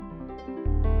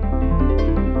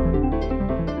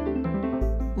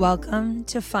Welcome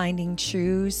to Finding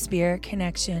True Spirit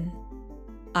Connection.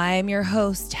 I am your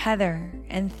host, Heather,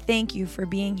 and thank you for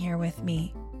being here with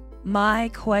me. My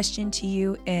question to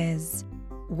you is,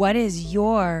 what is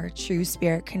your true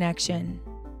spirit connection?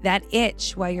 That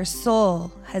itch why your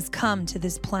soul has come to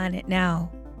this planet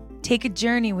now. Take a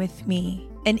journey with me,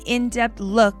 an in-depth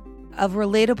look of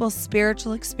relatable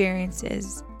spiritual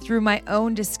experiences through my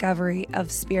own discovery of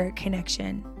spirit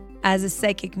connection. As a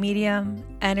psychic medium,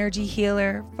 energy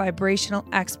healer, vibrational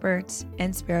expert,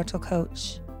 and spiritual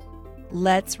coach.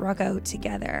 Let's rock out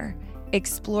together.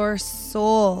 Explore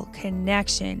soul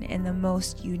connection in the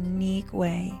most unique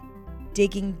way.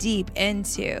 Digging deep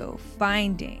into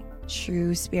finding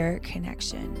true spirit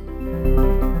connection.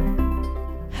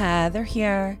 Heather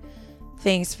here.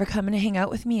 Thanks for coming to hang out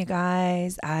with me, you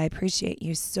guys. I appreciate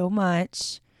you so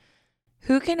much.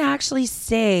 Who can actually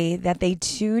say that they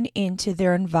tune into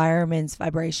their environment's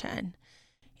vibration?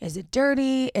 Is it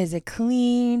dirty? Is it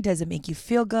clean? Does it make you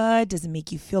feel good? Does it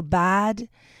make you feel bad?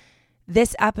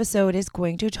 This episode is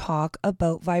going to talk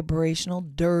about vibrational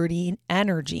dirty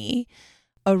energy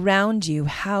around you,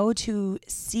 how to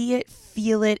see it,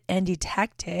 feel it, and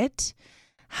detect it,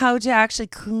 how to actually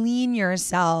clean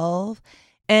yourself.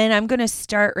 And I'm going to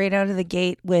start right out of the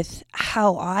gate with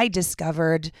how I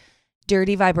discovered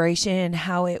dirty vibration and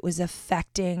how it was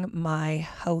affecting my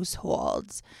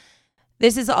households.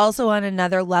 This is also on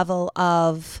another level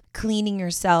of cleaning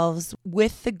yourselves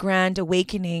with the grand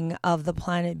awakening of the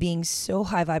planet being so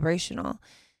high vibrational.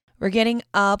 We're getting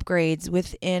upgrades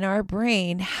within our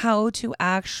brain how to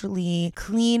actually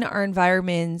clean our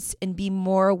environments and be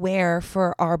more aware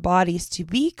for our bodies to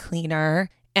be cleaner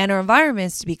and our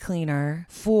environments to be cleaner,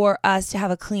 for us to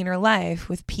have a cleaner life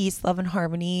with peace, love, and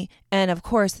harmony. And of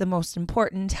course, the most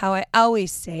important, how I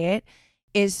always say it,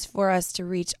 is for us to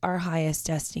reach our highest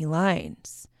destiny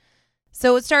lines.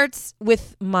 So it starts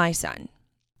with my son.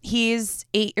 He's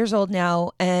 8 years old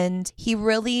now, and he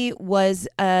really was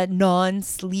a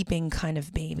non-sleeping kind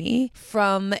of baby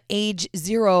from age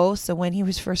 0, so when he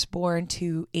was first born,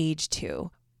 to age 2.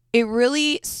 It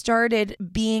really started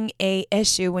being a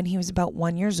issue when he was about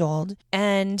 1 year old,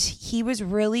 and he was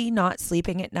really not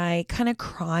sleeping at night, kind of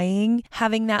crying,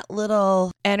 having that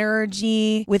little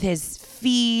energy with his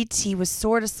feet. He was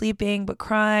sort of sleeping, but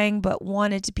crying, but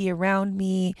wanted to be around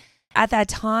me. At that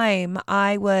time,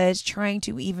 I was trying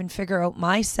to even figure out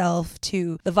myself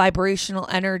to the vibrational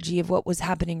energy of what was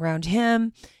happening around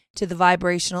him, to the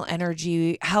vibrational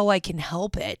energy, how I can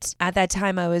help it. At that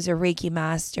time, I was a Reiki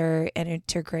master and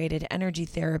integrated energy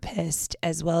therapist,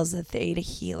 as well as a theta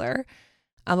healer.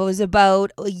 I was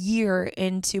about a year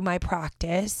into my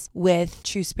practice with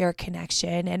True Spirit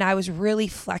Connection, and I was really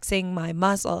flexing my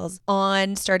muscles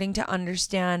on starting to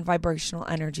understand vibrational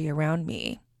energy around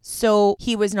me. So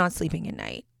he was not sleeping at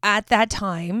night. At that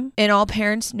time, and all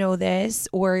parents know this,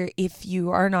 or if you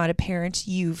are not a parent,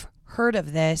 you've heard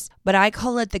of this, but I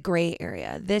call it the gray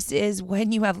area. This is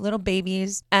when you have little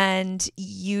babies and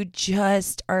you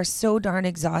just are so darn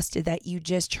exhausted that you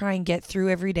just try and get through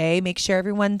every day, make sure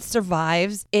everyone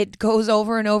survives. It goes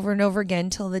over and over and over again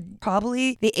till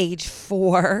probably the age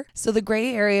 4. So the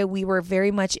gray area, we were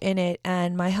very much in it,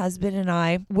 and my husband and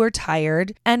I were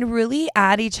tired and really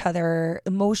at each other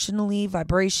emotionally,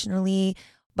 vibrationally,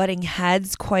 butting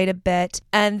heads quite a bit.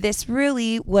 And this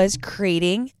really was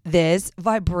creating this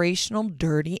vibrational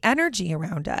dirty energy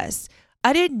around us.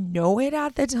 I didn't know it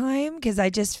at the time because I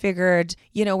just figured,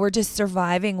 we're just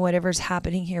surviving whatever's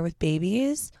happening here with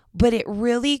babies. But it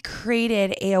really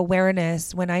created a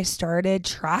awareness when I started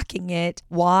tracking it,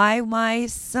 why my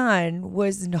son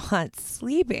was not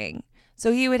sleeping.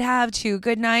 So he would have 2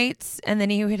 good nights, and then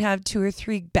he would have 2 or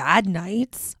 3 bad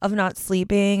nights of not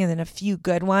sleeping, and then a few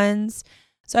good ones.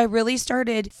 So I really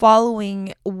started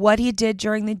following what he did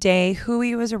during the day, who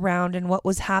he was around, and what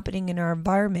was happening in our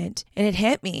environment. And it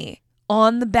hit me.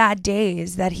 On the bad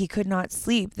days that he could not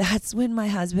sleep, that's when my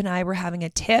husband and I were having a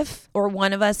tiff, or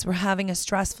one of us were having a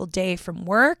stressful day from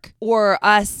work, or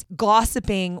us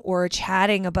gossiping or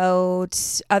chatting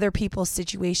about other people's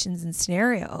situations and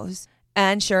scenarios.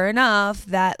 And sure enough,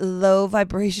 that low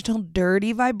vibrational,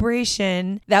 dirty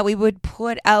vibration that we would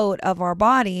put out of our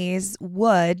bodies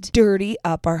would dirty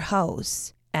up our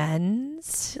house. And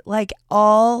like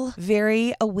all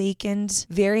very awakened,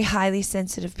 very highly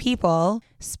sensitive people,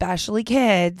 especially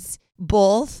kids,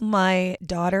 both my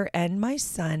daughter and my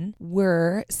son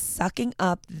were sucking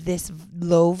up this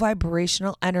low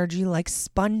vibrational energy like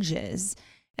sponges.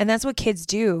 And that's what kids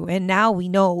do. And now we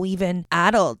know even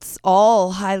adults,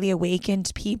 all highly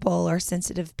awakened people or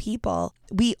sensitive people,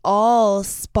 we all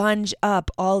sponge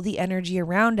up all the energy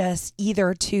around us,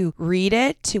 either to read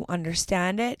it, to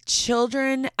understand it.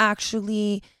 Children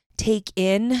actually take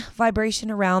in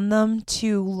vibration around them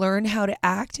to learn how to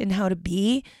act and how to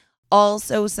be.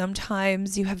 Also,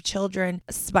 sometimes you have children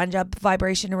sponge up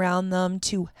vibration around them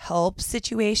to help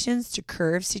situations, to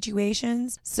curve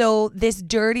situations. So this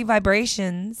dirty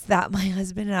vibrations that my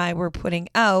husband and I were putting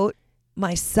out,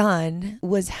 my son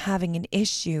was having an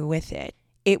issue with it.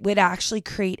 It would actually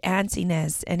create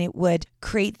antsiness, and it would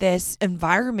create this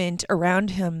environment around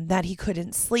him that he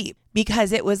couldn't sleep,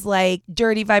 because it was like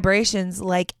dirty vibrations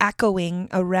like echoing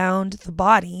around the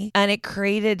body, and it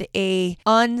created a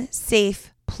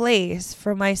unsafe place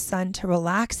for my son to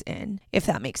relax in, if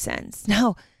that makes sense.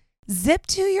 Now, zip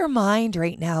to your mind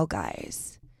right now,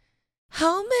 guys.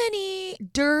 How many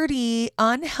dirty,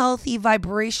 unhealthy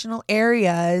vibrational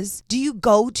areas do you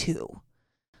go to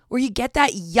where you get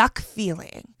that yuck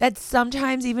feeling? That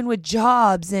sometimes even with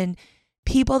jobs and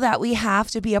people that we have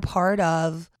to be a part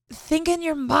of, think in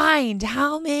your mind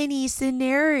how many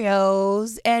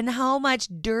scenarios and how much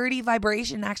dirty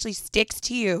vibration actually sticks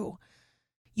to you.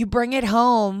 You bring it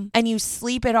home and you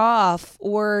sleep it off,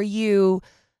 or you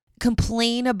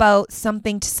complain about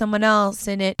something to someone else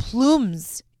and it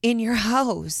plumes in your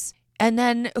house. And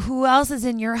then who else is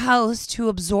in your house to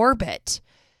absorb it?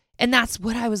 And that's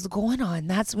what I was going on.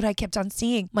 That's what I kept on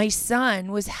seeing. My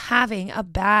son was having a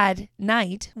bad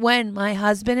night when my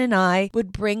husband and I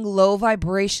would bring low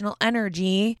vibrational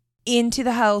energy into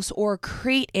the house or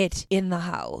create it in the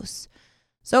house.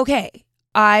 So, okay.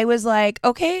 I was like,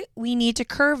 okay, we need to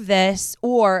curve this,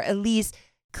 or at least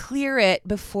clear it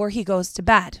before he goes to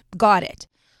bed. Got it.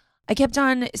 I kept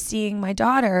on seeing my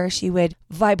daughter. She would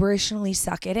vibrationally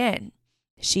suck it in.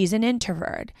 She's an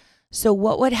introvert. So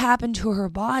what would happen to her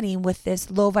body with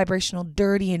this low vibrational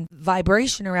dirty and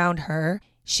vibration around her?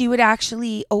 She would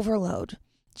actually overload.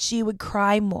 She would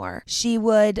cry more. She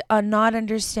would not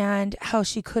understand how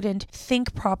she couldn't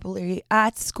think properly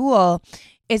at school.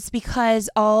 It's because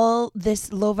all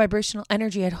this low vibrational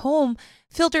energy at home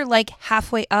filtered like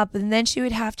halfway up, and then she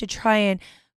would have to try and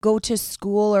go to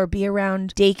school or be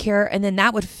around daycare, and then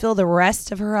that would fill the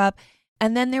rest of her up.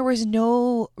 And then there was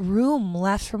no room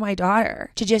left for my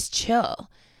daughter to just chill.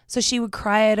 So she would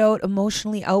cry it out,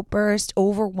 emotionally outburst,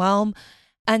 overwhelm.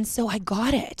 And so I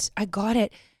got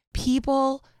it.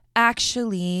 People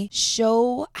actually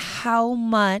show how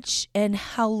much and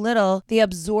how little they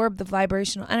absorb the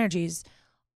vibrational energies.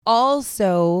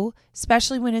 Also,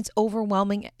 especially when it's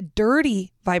overwhelming,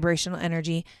 dirty vibrational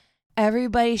energy,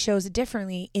 everybody shows it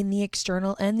differently in the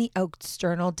external and the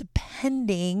external,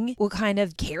 depending what kind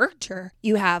of character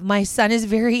you have. My son is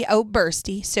very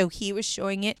outbursty, so he was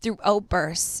showing it through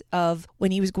outbursts of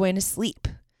when he was going to sleep.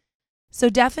 So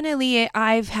definitely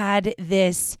I've had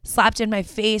this slapped in my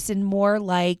face, and more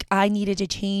like I needed to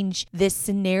change this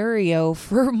scenario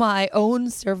for my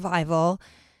own survival.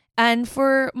 And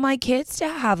for my kids to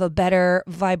have a better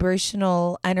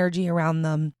vibrational energy around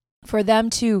them, for them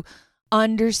to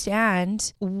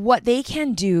understand what they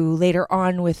can do later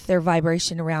on with their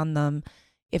vibration around them.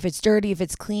 If it's dirty, if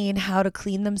it's clean, how to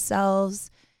clean themselves.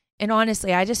 And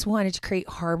honestly, I just wanted to create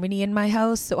harmony in my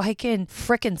house so I can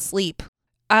frickin' sleep.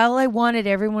 All I wanted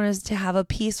everyone was to have a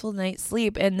peaceful night's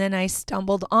sleep. And then I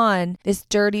stumbled on this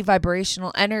dirty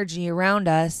vibrational energy around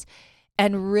us,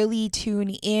 and really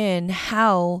tune in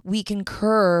how we can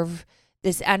curve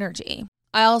this energy.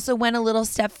 I also went a little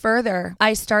step further.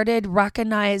 I started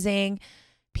recognizing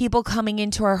people coming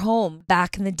into our home.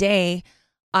 Back in the day,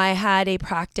 I had a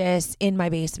practice in my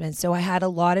basement. So I had a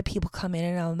lot of people come in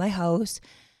and out of my house.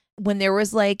 When there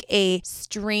was like a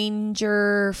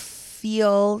stranger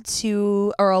feel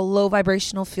to, or a low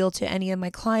vibrational feel to any of my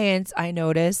clients, I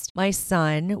noticed my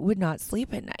son would not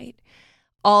sleep at night.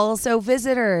 Also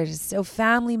visitors, so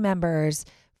family members,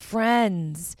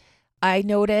 friends. I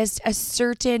noticed a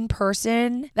certain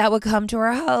person that would come to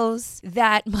our house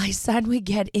that my son would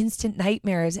get instant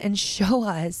nightmares and show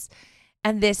us.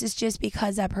 And this is just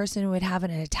because that person would have an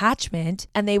attachment,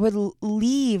 and they would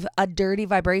leave a dirty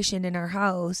vibration in our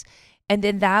house. And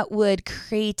then that would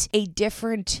create a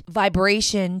different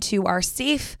vibration to our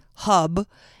safe hub.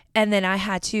 And then I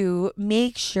had to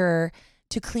make sure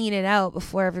to clean it out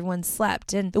before everyone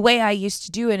slept. And the way I used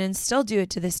to do it, and still do it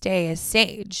to this day, is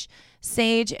sage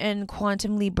and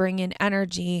quantumly bring in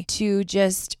energy to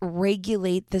just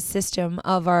regulate the system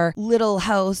of our little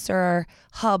house, or our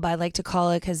hub, I like to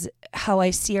call it, because how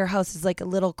I see our house is like a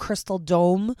little crystal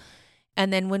dome.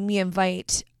 And then when we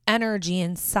invite energy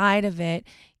inside of it,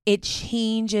 it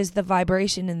changes the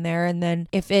vibration in there. And then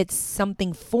if it's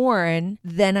something foreign,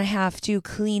 then I have to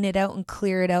clean it out and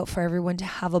clear it out for everyone to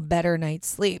have a better night's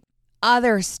sleep.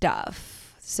 Other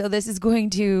stuff. So this is going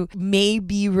to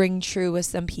maybe ring true with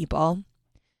some people.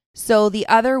 So the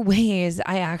other ways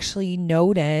I actually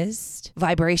noticed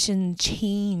vibration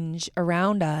change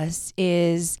around us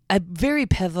is a very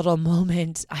pivotal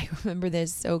moment. I remember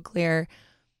this so clear.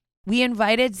 We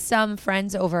invited some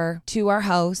friends over to our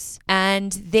house,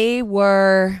 and they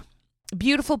were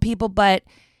beautiful people, but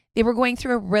they were going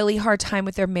through a really hard time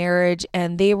with their marriage,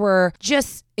 and they were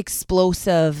just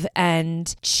explosive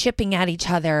and chipping at each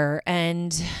other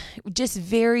and just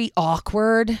very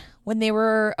awkward. When they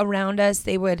were around us,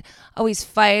 they would always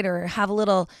fight or have a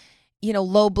little,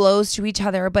 low blows to each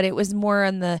other, but it was more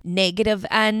on the negative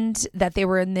end that they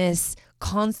were in this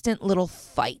constant little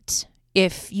fight.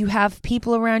 If you have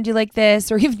people around you like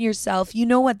this, or even yourself, you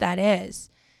know what that is.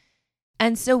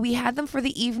 And so we had them for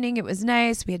the evening. It was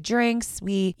nice. We had drinks.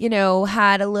 We,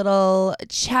 had a little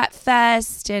chat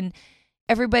fest, and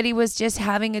everybody was just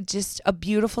having a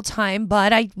beautiful time.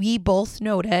 But we both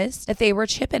noticed that they were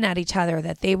chipping at each other,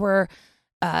 that they were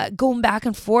going back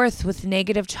and forth with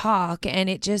negative talk, and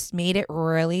it just made it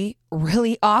really,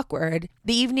 really awkward.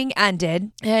 The evening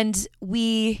ended, and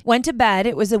we went to bed.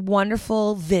 It was a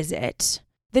wonderful visit.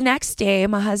 The next day,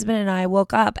 my husband and I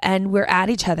woke up, and we're at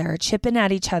each other, chipping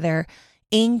at each other,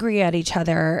 angry at each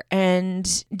other,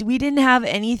 and we didn't have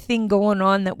anything going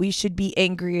on that we should be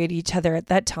angry at each other at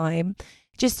that time.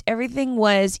 Just everything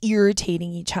was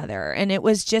irritating each other, and it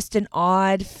was just an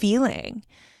odd feeling.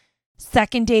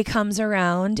 Second day comes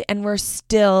around, and we're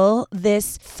still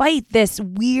this fight, this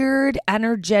weird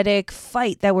energetic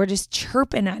fight that we're just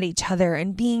chirping at each other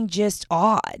and being just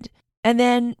odd. And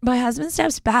then my husband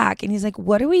steps back and he's like,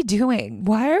 "What are we doing?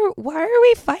 Why are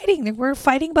we fighting? We're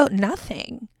fighting about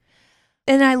nothing."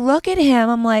 And I look at him,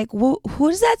 I'm like, well, who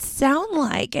does that sound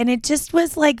like? And it just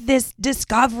was like this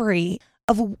discovery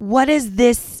of what is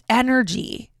this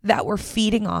energy that we're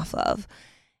feeding off of.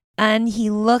 And he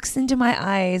looks into my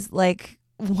eyes like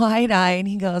wide-eyed, and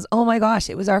he goes, "Oh my gosh,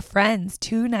 it was our friends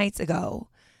 2 nights ago.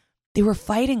 They were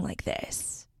fighting like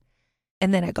this."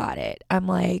 And then I got it. I'm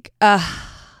like,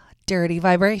 dirty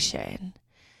vibration.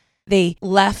 They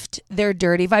left their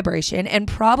dirty vibration, and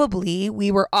probably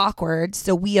we were awkward,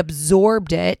 so we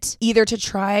absorbed it, either to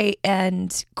try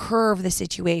and curve the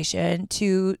situation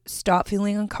to stop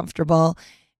feeling uncomfortable.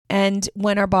 And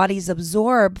when our bodies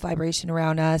absorb vibration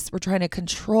around us, we're trying to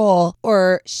control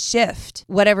or shift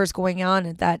whatever's going on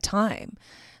at that time.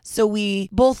 So we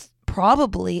both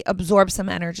probably absorbed some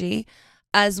energy,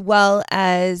 as well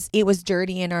as it was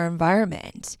dirty in our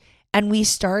environment. And we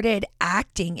started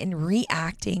acting and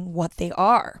reacting what they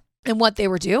are and what they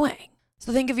were doing.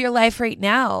 So think of your life right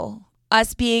now,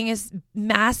 us being as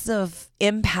massive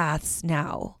empaths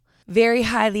now, very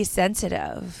highly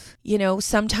sensitive.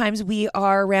 Sometimes we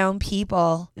are around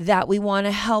people that we want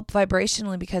to help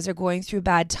vibrationally because they're going through a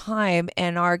bad time,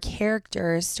 and our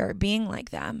characters start being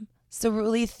like them. So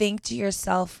really think to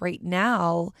yourself right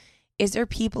now, is there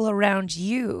people around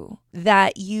you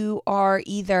that you are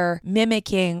either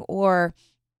mimicking or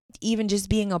even just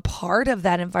being a part of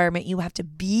that environment? You have to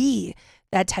be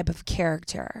that type of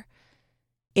character.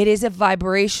 It is a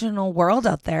vibrational world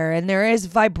out there, and there is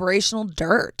vibrational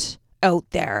dirt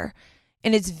out there.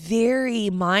 And it's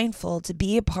very mindful to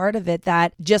be a part of it,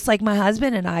 that just like my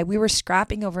husband and I, we were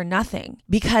scrapping over nothing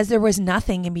because there was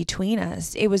nothing in between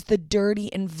us. It was the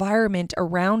dirty environment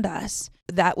around us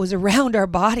that was around our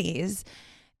bodies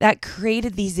that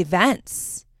created these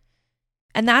events.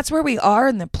 And that's where we are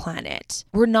in the planet.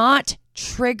 We're not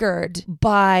triggered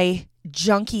by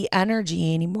junky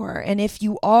energy anymore. And if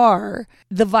you are,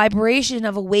 the vibration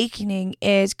of awakening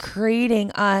is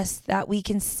creating us that we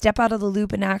can step out of the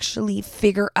loop and actually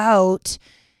figure out,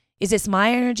 is this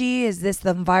my energy? Is this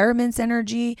the environment's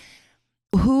energy?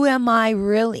 Who am I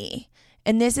really?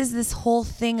 And this is this whole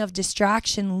thing of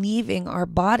distraction leaving our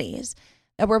bodies,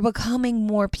 that we're becoming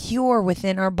more pure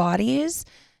within our bodies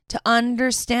to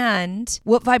understand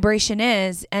what vibration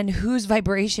is and whose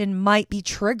vibration might be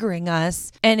triggering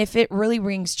us, and if it really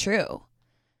rings true.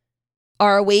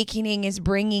 Our awakening is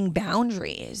bringing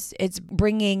boundaries. It's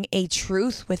bringing a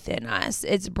truth within us.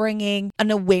 It's bringing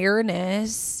an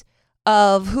awareness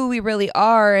of who we really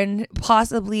are, and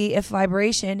possibly if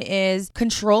vibration is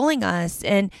controlling us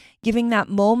and giving that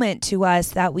moment to us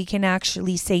that we can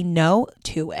actually say no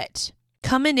to it.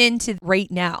 Coming into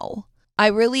right now, I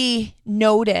really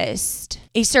noticed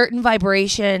a certain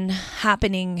vibration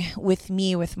happening with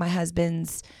me with my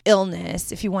husband's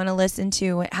illness. If you want to listen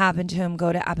to what happened to him,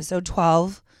 go to episode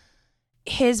 12.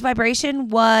 His vibration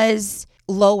was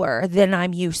lower than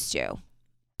I'm used to.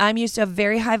 I'm used to a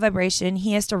very high vibration.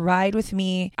 He has to ride with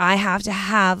me. I have to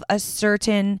have a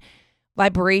certain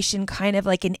vibration, kind of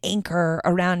like an anchor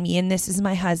around me. And this is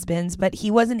my husband's, but he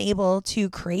wasn't able to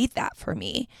create that for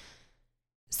me.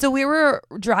 So we were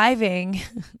driving.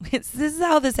 This is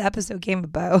how this episode came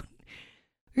about.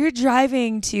 We were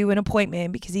driving to an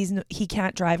appointment because he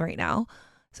can't drive right now.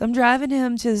 So I'm driving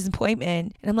him to this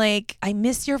appointment and I'm like, I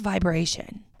miss your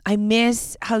vibration. I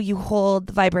miss how you hold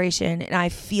the vibration and I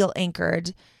feel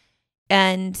anchored,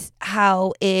 and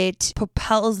how it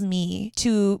propels me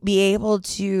to be able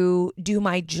to do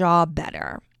my job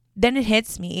better. Then it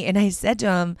hits me and I said to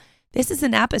him, this is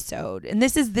an episode, and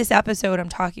this is this episode I'm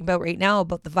talking about right now,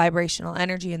 about the vibrational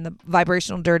energy and the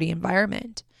vibrational dirty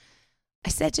environment. I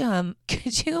said to him,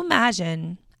 could you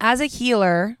imagine, as a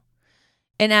healer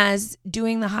and as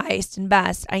doing the highest and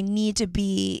best, I need to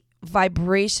be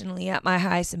vibrationally at my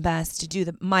highest and best to do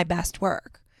my best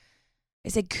work. I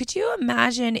said, could you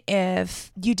imagine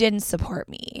if you didn't support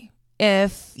me?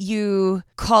 If you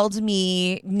called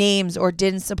me names or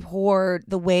didn't support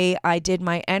the way I did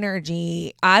my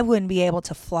energy, I wouldn't be able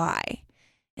to fly.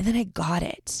 And then I got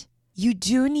it. You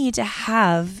do need to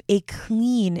have a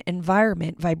clean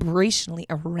environment vibrationally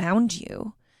around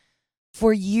you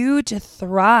for you to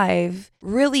thrive.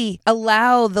 Really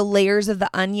allow the layers of the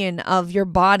onion of your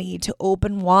body to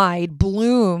open wide,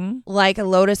 bloom like a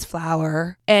lotus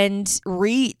flower, and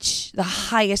reach the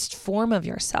highest form of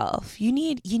yourself. You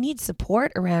need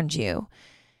support around you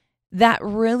that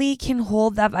really can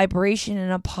hold that vibration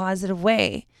in a positive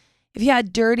way. If you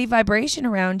had dirty vibration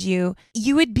around you,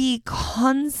 you would be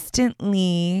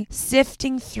constantly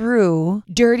sifting through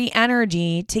dirty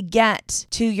energy to get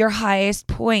to your highest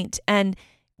point. And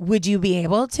would you be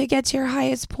able to get to your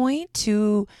highest point,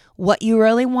 to what you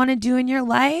really want to do in your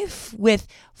life, with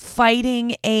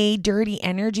fighting a dirty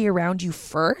energy around you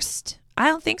first? I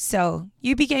don't think so.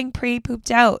 You'd be getting pretty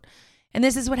pooped out. And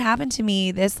this is what happened to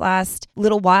me this last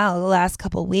little while, the last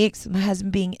couple of weeks, my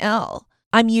husband being ill.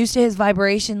 I'm used to his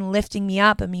vibration lifting me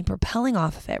up and me propelling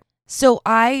off of it. So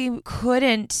I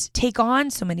couldn't take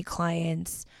on so many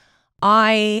clients.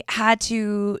 I had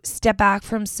to step back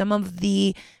from some of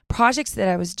the projects that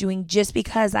I was doing just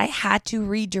because I had to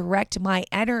redirect my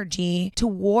energy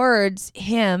towards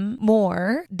him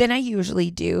more than I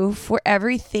usually do for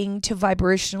everything to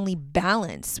vibrationally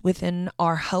balance within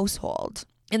our household.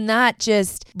 And that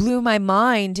just blew my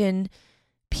mind. And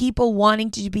people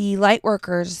wanting to be light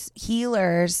workers,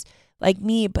 healers like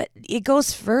me, but it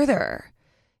goes further.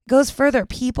 It goes further.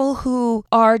 People who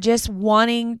are just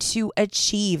wanting to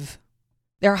achieve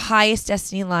their highest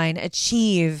destiny line,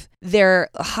 achieve their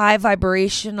high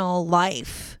vibrational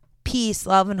life, peace,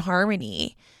 love, and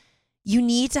harmony. You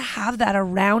need to have that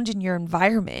around in your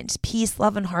environment, peace,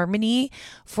 love, and harmony,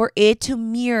 for it to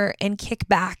mirror and kick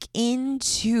back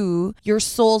into your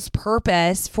soul's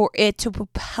purpose, for it to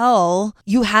propel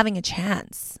you having a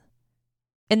chance.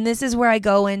 And this is where I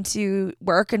go into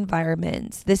work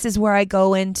environments. This is where I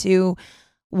go into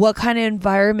what kind of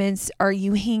environments are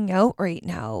you hanging out right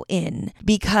now in?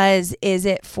 Because is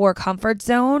it for comfort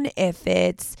zone? If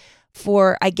it's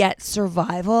for, I get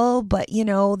survival, but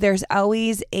there's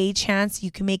always a chance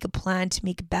you can make a plan to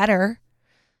make it better.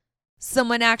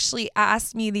 Someone actually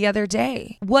asked me the other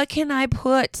day, what can I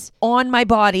put on my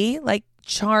body, like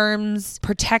charms,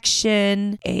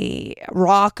 protection, a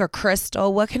rock or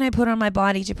crystal? What can I put on my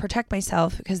body to protect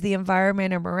myself? Because the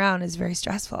environment I'm around is very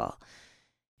stressful.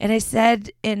 And I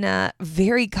said in a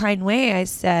very kind way, I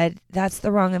said, that's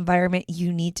the wrong environment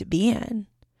you need to be in.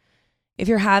 If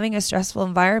you're having a stressful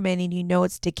environment and you know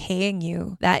it's decaying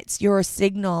you, that's your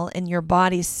signal and your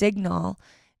body's signal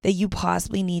that you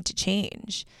possibly need to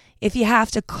change. If you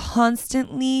have to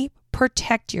constantly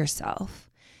protect yourself,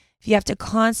 if you have to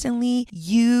constantly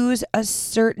use a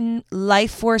certain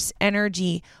life force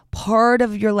energy, part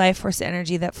of your life force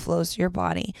energy that flows through your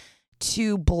body,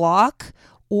 to block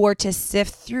or to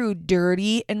sift through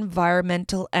dirty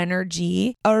environmental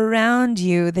energy around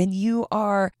you, then you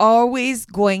are always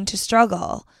going to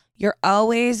struggle. You're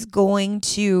always going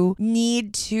to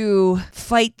need to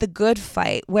fight the good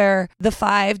fight, where the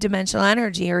 5-dimensional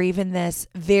energy, or even this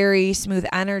very smooth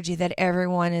energy that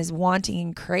everyone is wanting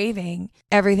and craving,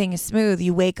 everything is smooth.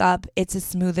 You wake up, it's a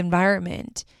smooth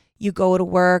environment. You go to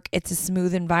work, it's a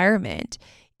smooth environment.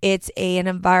 It's an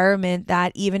environment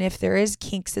that even if there is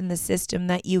kinks in the system,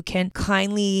 that you can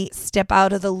kindly step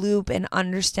out of the loop and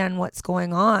understand what's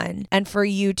going on, and for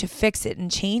you to fix it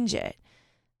and change it.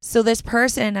 So this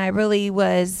person, I really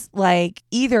was like,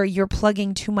 either you're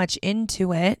plugging too much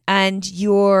into it and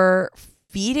you're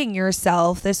feeding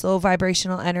yourself this low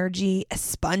vibrational energy,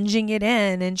 sponging it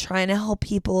in and trying to help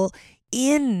people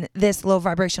in this low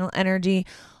vibrational energy.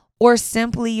 Or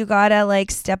simply you gotta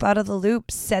like step out of the loop,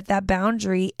 set that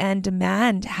boundary, and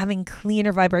demand having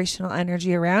cleaner vibrational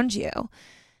energy around you.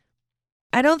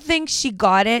 I don't think she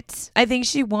got it. I think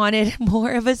she wanted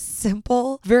more of a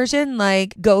simple version,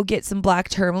 like go get some black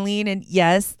tourmaline. And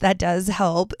yes, that does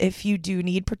help if you do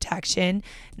need protection,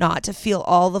 not to feel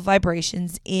all the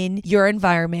vibrations in your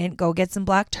environment. Go get some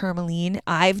black tourmaline.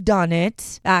 I've done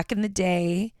it back in the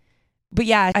day. But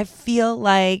yeah, I feel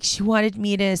like she wanted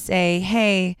me to say,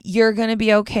 hey, you're going to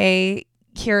be okay.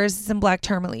 Here's some black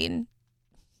tourmaline.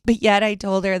 But yet I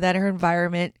told her that her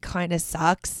environment kind of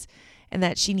sucks and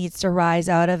that she needs to rise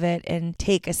out of it and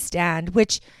take a stand,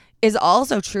 which is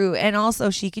also true. And also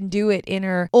she can do it in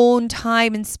her own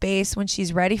time and space when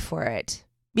she's ready for it,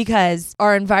 because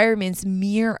our environments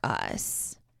mirror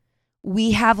us.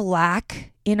 We have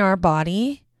lack in our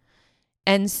body.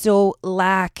 And so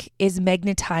lack is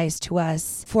magnetized to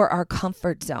us for our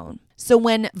comfort zone. So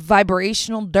when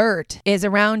vibrational dirt is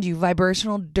around you,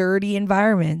 vibrational dirty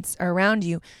environments are around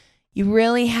you, you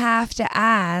really have to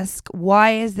ask,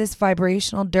 why is this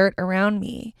vibrational dirt around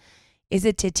me? Is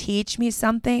it to teach me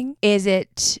something? Is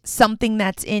it something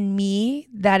that's in me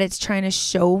that it's trying to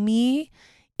show me?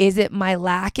 Is it my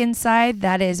lack inside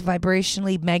that is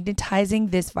vibrationally magnetizing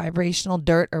this vibrational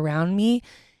dirt around me?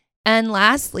 And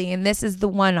lastly, and this is the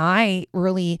one I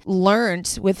really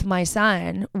learned with my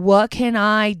son, what can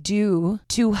I do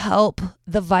to help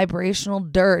the vibrational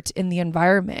dirt in the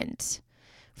environment?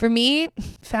 For me,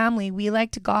 family, we like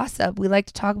to gossip. We like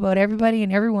to talk about everybody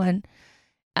and everyone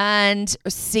and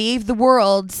save the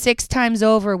world 6 times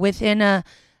over within an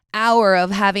hour of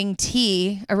having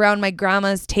tea around my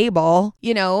grandma's table,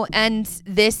 and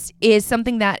this is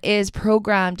something that is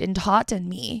programmed and taught in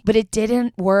me, but it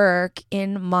didn't work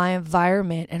in my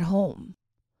environment at home,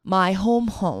 my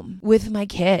home with my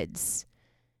kids.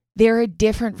 They're a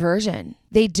different version.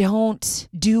 They don't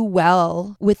do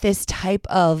well with this type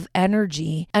of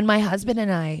energy. And my husband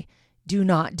and I do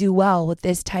not do well with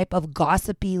this type of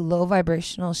gossipy, low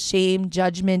vibrational, shame,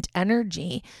 judgment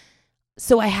energy.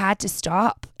 So I had to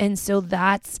stop. And so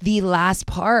that's the last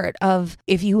part of,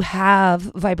 if you have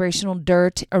vibrational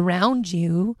dirt around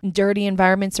you, dirty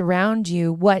environments around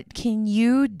you, what can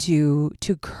you do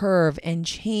to curve and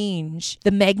change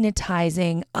the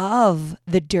magnetizing of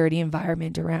the dirty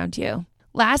environment around you?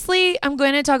 Lastly, I'm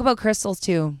going to talk about crystals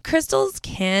too. Crystals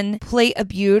can play a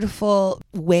beautiful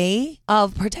way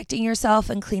of protecting yourself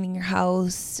and cleaning your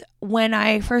house. When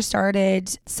I first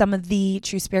started some of the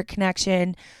True Spirit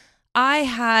Connection, I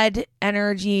had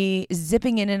energy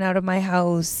zipping in and out of my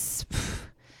house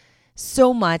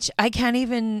so much. I can't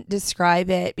even describe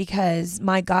it, because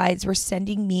my guides were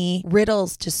sending me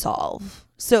riddles to solve.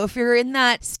 So if you're in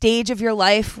that stage of your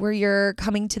life where you're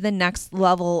coming to the next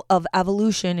level of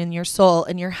evolution in your soul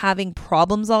and you're having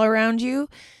problems all around you,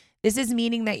 this is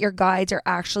meaning that your guides are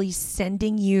actually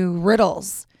sending you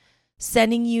riddles,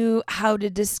 sending you how to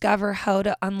discover how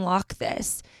to unlock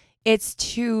this. It's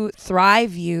to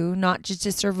thrive you, not just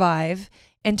to survive,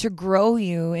 and to grow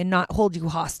you and not hold you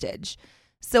hostage.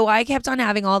 So I kept on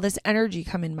having all this energy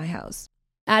come in my house.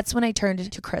 That's when I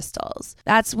turned to crystals.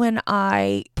 That's when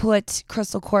I put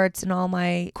crystal quartz in all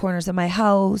my corners of my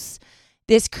house.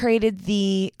 This created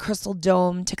the crystal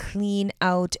dome to clean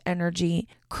out energy.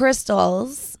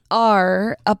 Crystals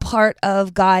are a part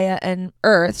of Gaia and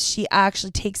Earth. She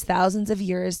actually takes thousands of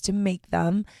years to make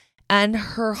them. And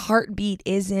her heartbeat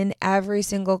is in every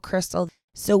single crystal.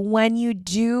 So when you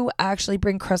do actually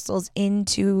bring crystals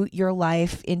into your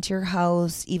life, into your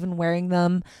house, even wearing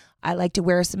them, I like to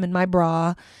wear some in my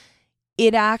bra,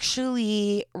 it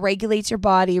actually regulates your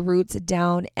body, roots it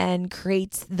down, and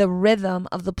creates the rhythm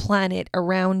of the planet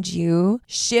around you,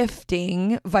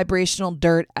 shifting vibrational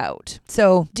dirt out.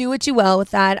 So do what you will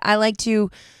with that. I like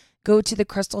to go to the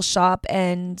crystal shop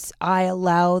and I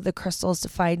allow the crystals to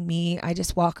find me. I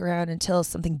just walk around until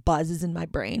something buzzes in my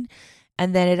brain,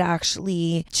 and then it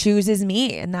actually chooses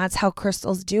me. And that's how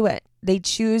crystals do it. They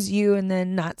choose you, and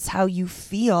then that's how you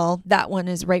feel that one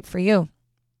is right for you.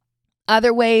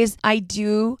 Other ways I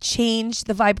do change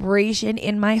the vibration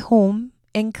in my home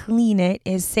and clean it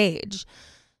is sage.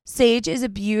 Sage is a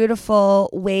beautiful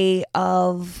way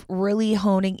of really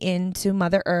honing into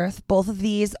Mother Earth. Both of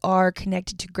these are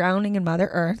connected to grounding in Mother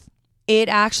Earth. It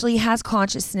actually has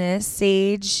consciousness.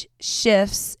 Sage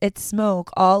shifts its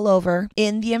smoke all over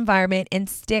in the environment and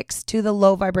sticks to the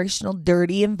low vibrational,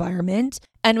 dirty environment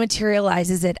and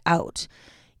materializes it out.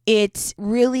 It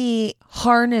really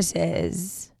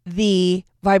harnesses the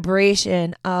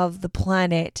vibration of the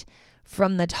planet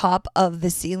from the top of the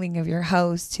ceiling of your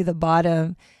house to the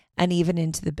bottom and even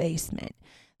into the basement.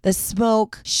 The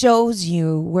smoke shows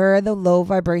you where the low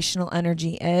vibrational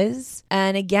energy is.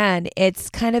 And again, it's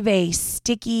kind of a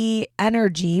sticky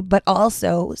energy, but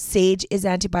also sage is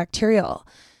antibacterial.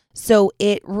 So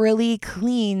it really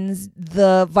cleans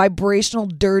the vibrational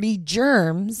dirty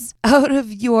germs out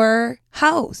of your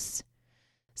house.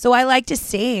 So I like to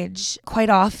sage quite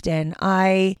often.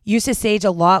 I used to sage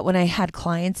a lot when I had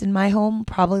clients in my home,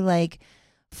 probably like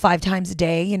 5 times a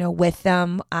day, with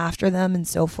them, after them, and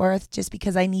so forth, just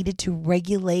because I needed to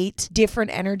regulate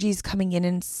different energies coming in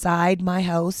inside my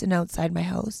house and outside my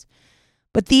house.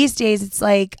 But these days, it's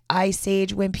like I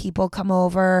sage when people come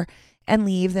over and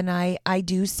leave, then I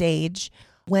do sage.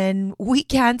 When we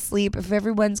can't sleep, if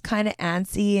everyone's kind of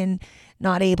antsy and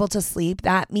not able to sleep,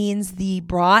 that means the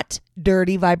brought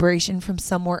dirty vibration from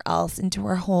somewhere else into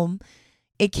our home.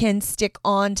 It can stick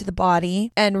on to the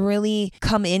body and really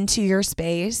come into your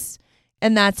space.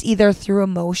 And that's either through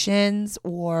emotions,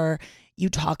 or you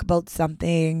talk about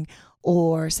something,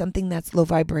 or something that's low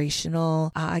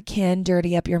vibrational can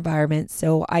dirty up your environment.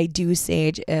 So I do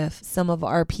sage if some of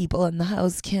our people in the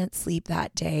house can't sleep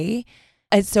that day.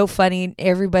 It's so funny.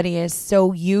 Everybody is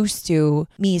so used to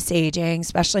me saging,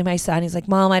 especially my son. He's like,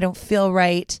 Mom, I don't feel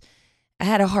right. I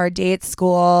had a hard day at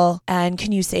school, and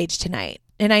can you sage tonight?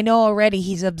 And I know already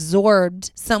he's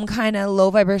absorbed some kind of low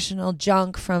vibrational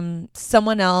junk from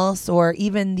someone else or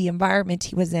even the environment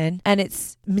he was in. And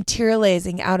it's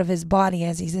materializing out of his body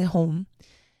as he's at home.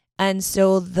 And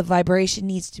so the vibration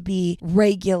needs to be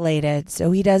regulated. So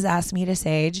he does ask me to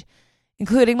sage,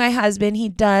 including my husband. He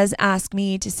does ask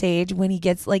me to sage when he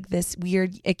gets like this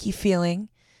weird icky feeling.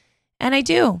 And I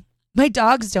do. My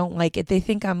dogs don't like it. They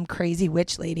think I'm crazy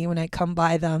witch lady when I come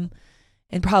by them.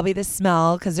 And probably the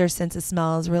smell, because their sense of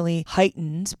smell is really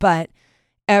heightened. But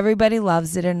everybody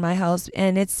loves it in my house.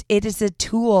 And it is a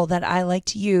tool that I like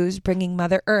to use, bringing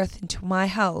Mother Earth into my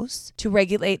house to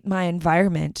regulate my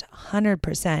environment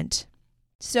 100%.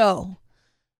 So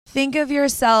think of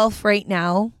yourself right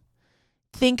now.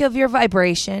 Think of your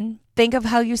vibration. Think of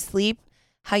how you sleep,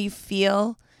 how you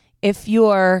feel. If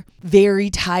you're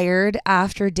very tired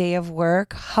after a day of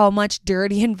work, how much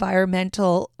dirty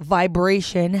environmental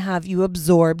vibration have you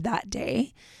absorbed that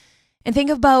day? And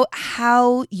think about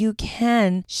how you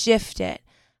can shift it,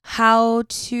 how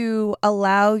to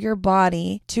allow your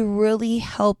body to really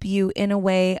help you in a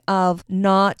way of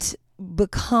not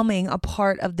becoming a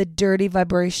part of the dirty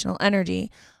vibrational energy.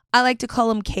 I like to call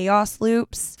them chaos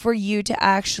loops, for you to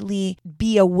actually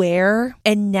be aware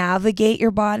and navigate your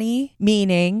body,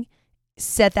 meaning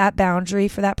set that boundary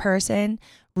for that person,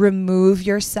 remove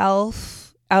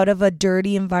yourself out of a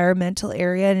dirty environmental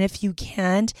area. And if you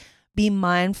can't, be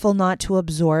mindful not to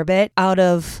absorb it out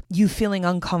of you feeling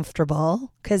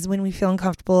uncomfortable, because when we feel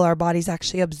uncomfortable, our bodies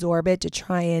actually absorb it to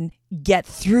try and get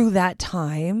through that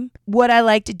time. What I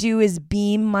like to do is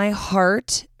beam my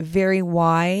heart very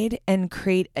wide and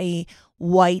create a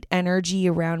white energy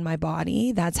around my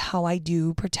body. That's how I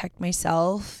do protect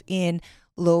myself in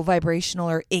low vibrational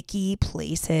or icky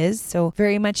places. So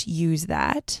very much use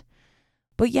that.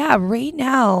 But yeah, right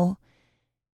now,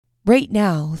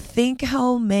 think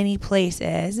how many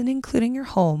places, and including your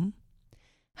home,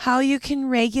 how you can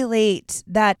regulate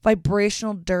that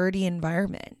vibrational dirty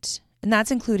environment. And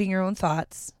that's including your own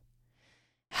thoughts.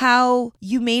 How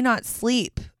you may not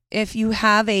sleep if you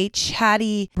have a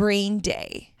chatty brain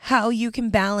day. How you can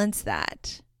balance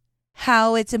that.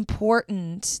 How it's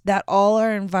important that all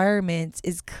our environments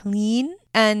is clean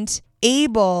and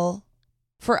able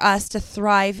for us to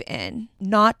thrive in,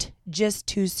 not just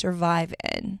to survive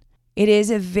in. It is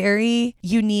a very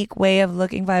unique way of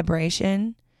looking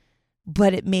vibration,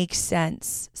 but it makes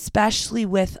sense, especially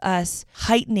with us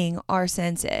heightening our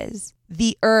senses.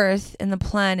 The earth and the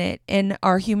planet and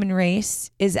our human race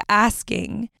is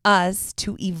asking us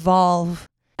to evolve.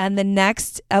 And the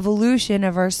next evolution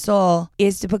of our soul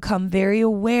is to become very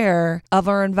aware of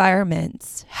our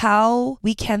environments, how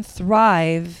we can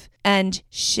thrive and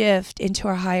shift into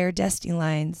our higher destiny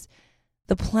lines.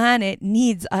 The planet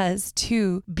needs us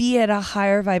to be at a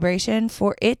higher vibration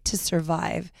for it to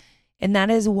survive. And that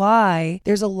is why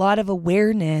there's a lot of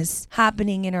awareness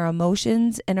happening in our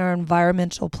emotions and our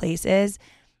environmental places,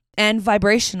 and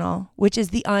vibrational, which is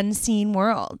the unseen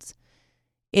world.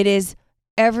 It is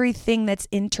everything that's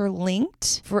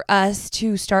interlinked for us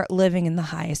to start living in the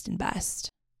highest and best.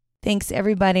 Thanks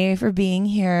everybody for being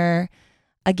here.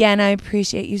 Again, I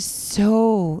appreciate you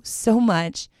so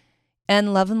much,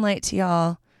 and love and light to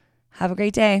y'all. Have a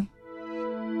great day.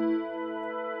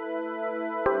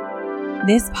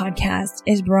 This podcast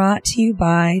is brought to you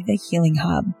by The Healing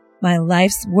Hub. my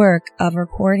life's work of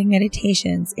recording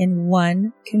meditations in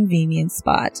one convenient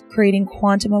spot, creating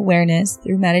quantum awareness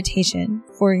through meditation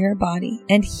for your body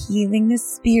and healing the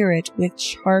spirit with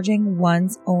charging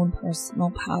one's own personal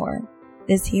power.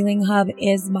 This healing hub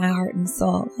is my heart and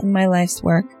soul and my life's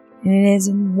work, and it is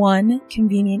in one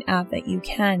convenient app that you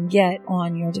can get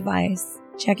on your device.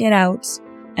 Check it out,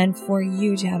 and for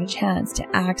you to have a chance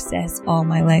to access all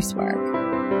my life's work.